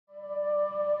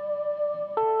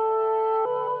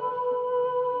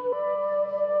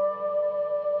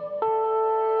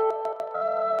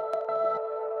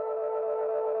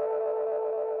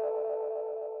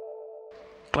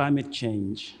climate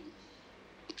change,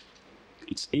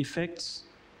 its effects,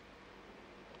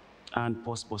 and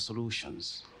possible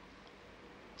solutions.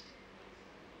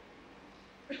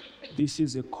 This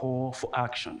is a call for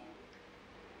action.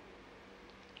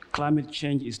 Climate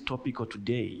change is topical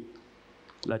today,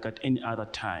 like at any other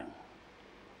time.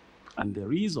 And the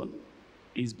reason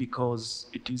is because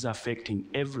it is affecting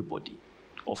everybody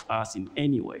of us in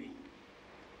any way.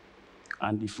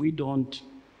 And if we don't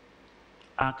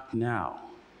act now,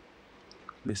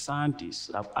 the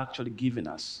scientists have actually given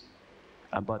us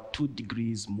about 2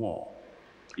 degrees more.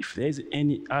 If there is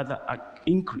any other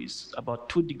increase, about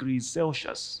 2 degrees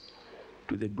Celsius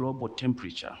to the global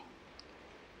temperature,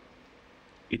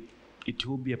 it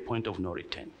will be a point of no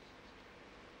return.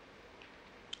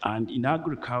 And in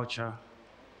agriculture,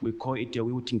 we call it a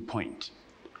wilting point.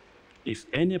 If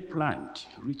any plant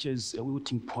reaches a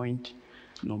wilting point,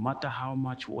 no matter how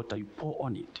much water you pour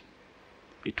on it,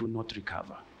 it will not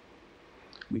recover.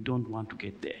 We don't want to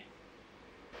get there.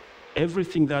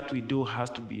 Everything that we do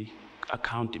has to be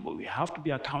accountable. We have to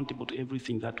be accountable to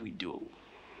everything that we do.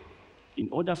 In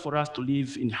order for us to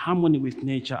live in harmony with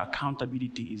nature,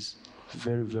 accountability is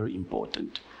very, very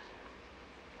important.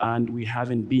 And we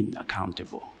haven't been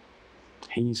accountable,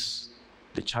 hence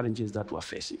the challenges that we're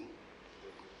facing.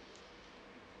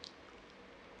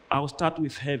 I'll start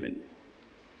with heaven.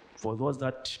 For those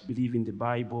that believe in the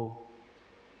Bible,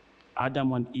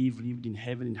 Adam and Eve lived in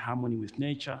heaven in harmony with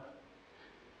nature,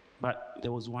 but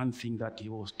there was one thing that he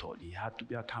was told: he had to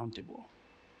be accountable,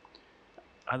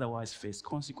 otherwise face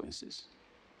consequences.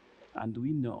 And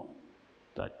we know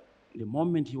that the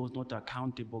moment he was not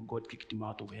accountable, God kicked him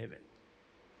out of heaven.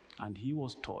 And he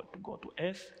was told to go to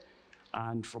earth,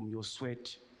 and from your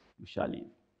sweat you shall live.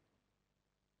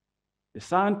 The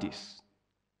scientists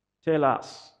tell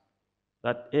us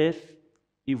that earth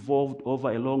evolved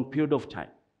over a long period of time.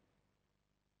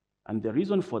 And the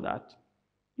reason for that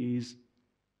is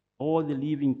all the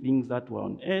living things that were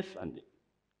on earth, and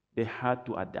they had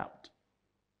to adapt.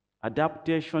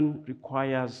 Adaptation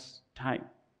requires time.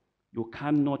 You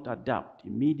cannot adapt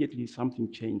immediately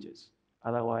something changes,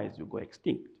 otherwise you go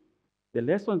extinct. The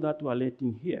lesson that we're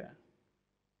learning here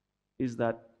is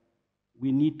that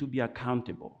we need to be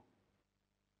accountable.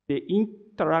 The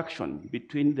interaction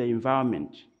between the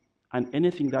environment and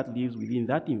anything that lives within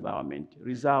that environment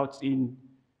results in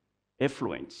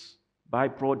effluents,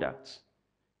 byproducts,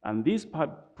 and these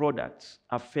products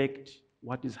affect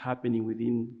what is happening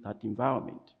within that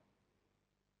environment.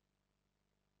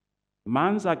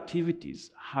 Man's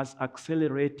activities has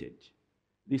accelerated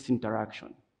this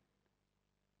interaction.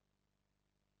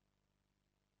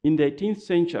 In the 18th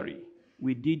century,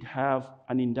 we did have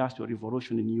an industrial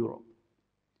revolution in Europe,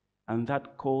 and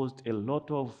that caused a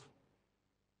lot of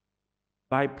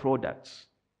byproducts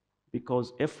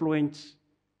because effluents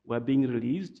were being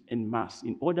released en masse.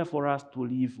 In order for us to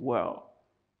live well,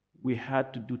 we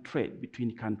had to do trade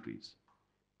between countries.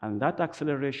 And that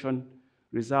acceleration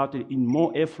resulted in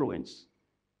more effluents,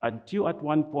 until at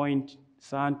one point,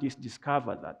 scientists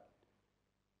discovered that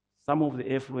some of the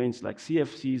effluents, like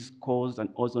CFCs, caused an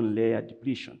ozone layer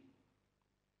depletion.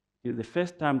 It was the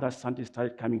first time that scientists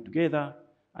started coming together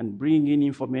and bringing in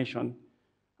information,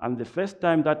 and the first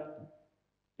time that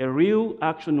a real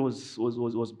action was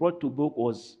brought to book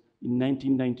was in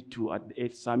 1992 at the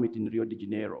 8th Summit in Rio de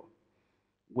Janeiro,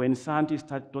 when scientists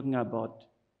started talking about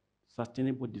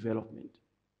sustainable development.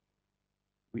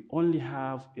 We only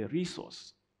have a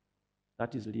resource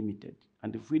that is limited,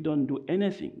 and if we don't do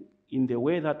anything in the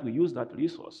way that we use that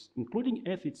resource, including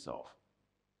Earth itself,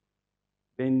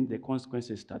 then the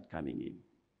consequences start coming in.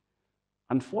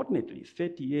 Unfortunately,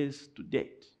 30 years to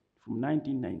date, from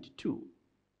 1992,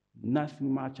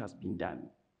 nothing much has been done.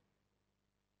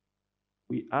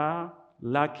 We are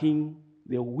lacking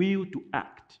the will to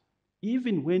act,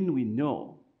 even when we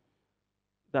know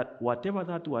that whatever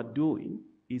that we are doing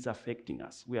is affecting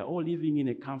us. We are all living in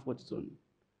a comfort zone.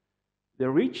 The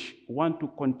rich want to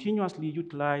continuously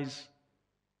utilize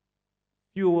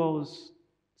fuels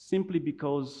simply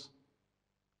because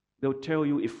they'll tell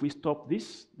you, if we stop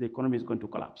this, the economy is going to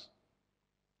collapse.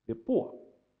 The poor,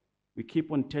 we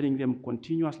keep on telling them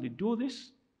continuously do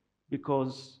this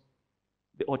because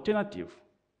the alternative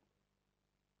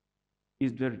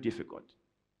is very difficult.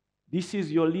 This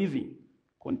is your living,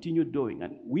 continue doing.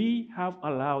 And we have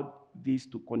allowed this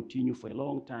to continue for a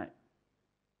long time.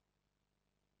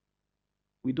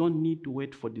 We don't need to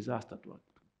wait for disaster to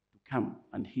come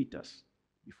and hit us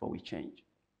before we change.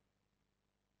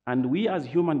 And we as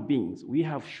human beings, we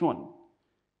have shown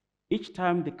each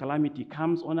time the calamity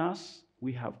comes on us,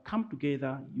 we have come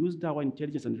together, used our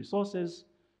intelligence and resources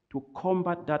to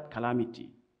combat that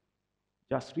calamity.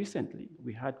 Just recently,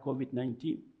 we had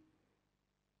COVID-19.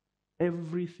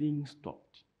 Everything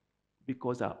stopped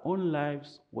because our own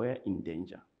lives were in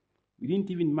danger. We didn't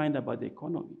even mind about the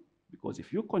economy, because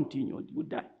if you continued, you would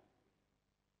die.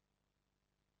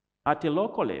 At a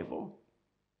local level,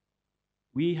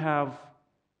 we have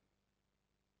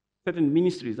certain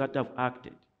ministries that have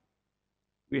acted.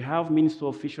 We have Ministry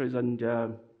of Fisheries and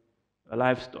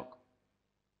Livestock.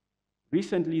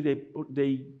 Recently,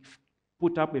 they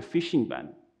put up a fishing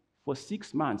ban for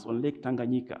 6 months on Lake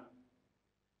Tanganyika.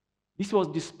 This was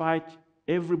despite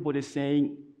everybody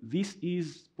saying this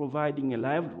is providing a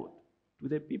livelihood to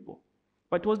the people.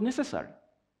 But it was necessary,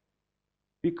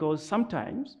 because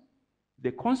sometimes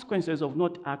the consequences of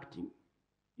not acting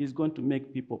is going to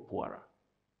make people poorer.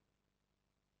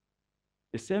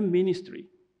 The same ministry,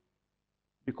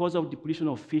 because of depletion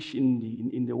of fish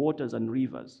in the waters and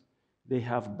rivers, they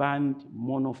have banned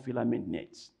monofilament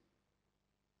nets.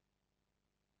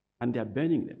 And they are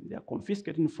burning them. They are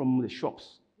confiscating from the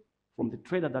shops, from the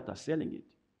traders that are selling it.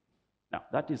 Now,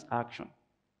 that is action.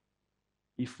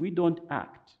 If we don't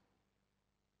act,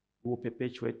 we will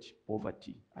perpetuate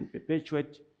poverty and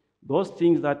perpetuate those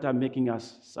things that are making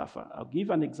us suffer. I'll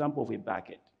give an example of a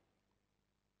bucket.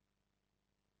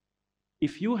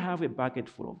 If you have a bucket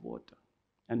full of water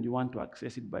and you want to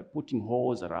access it by putting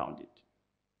holes around it,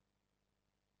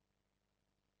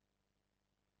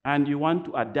 and you want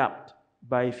to adapt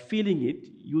by filling it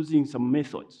using some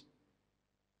methods,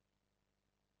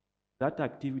 that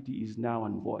activity is now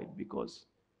void, because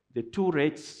the two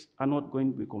rates are not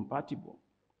going to be compatible.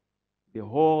 The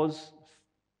holes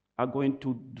are going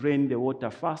to drain the water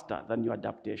faster than your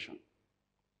adaptation.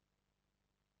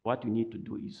 What you need to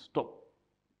do is stop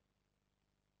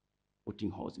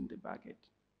putting holes in the bucket.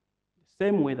 The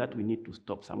same way that we need to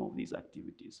stop some of these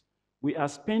activities. We are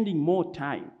spending more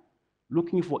time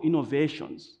looking for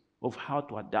innovations of how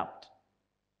to adapt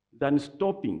than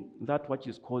stopping that which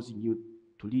is causing you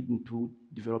to lead into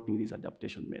developing these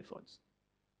adaptation methods.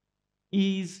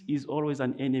 Ease is always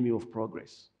an enemy of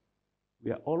progress.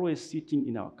 We are always sitting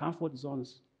in our comfort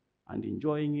zones and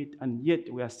enjoying it, and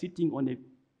yet we are sitting on a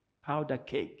powder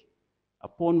cake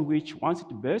upon which, once it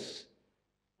bursts,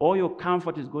 all your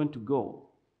comfort is going to go,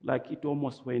 like it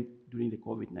almost went during the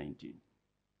COVID-19.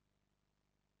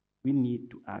 We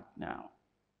need to act now.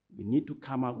 We need to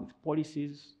come up with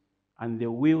policies and the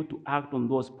will to act on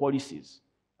those policies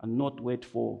and not wait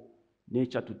for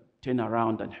nature to turn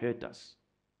around and hurt us.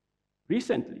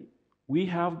 Recently, we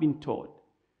have been told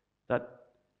that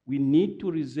we need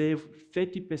to reserve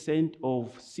 30%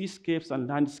 of seascapes and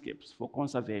landscapes for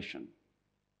conservation.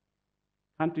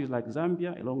 Countries like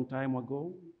Zambia, a long time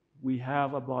ago, we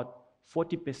have about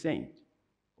 40%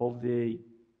 of the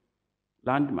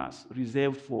landmass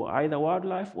reserved for either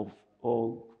wildlife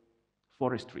or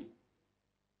forestry.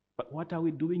 But what are we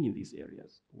doing in these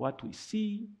areas? What we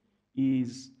see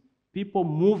is people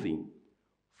moving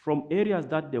from areas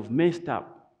that they've messed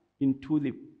up into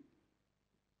the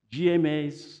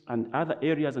GMAs and other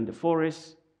areas in the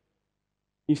forests,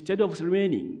 instead of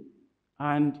remaining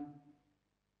and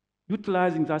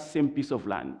utilizing that same piece of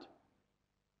land.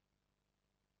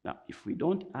 Now, if we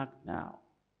don't act now,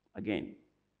 again,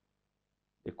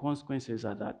 the consequences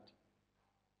are that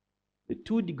the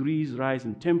 2 degrees rise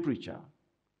in temperature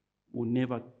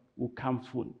will come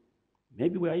soon.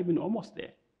 Maybe we are even almost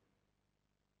there.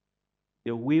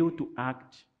 The will to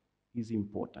act is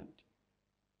important.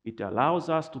 It allows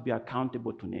us to be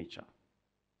accountable to nature.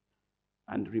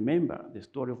 And remember the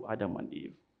story of Adam and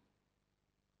Eve,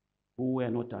 who were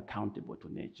not accountable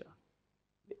to nature.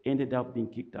 They ended up being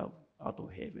kicked out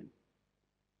of heaven.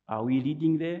 Are we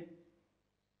leading there?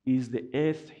 Is the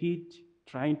earth heat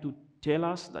trying to tell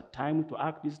us that time to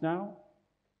act is now?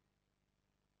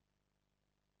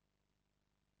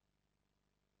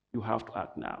 You have to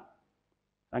act now.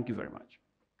 Thank you very much.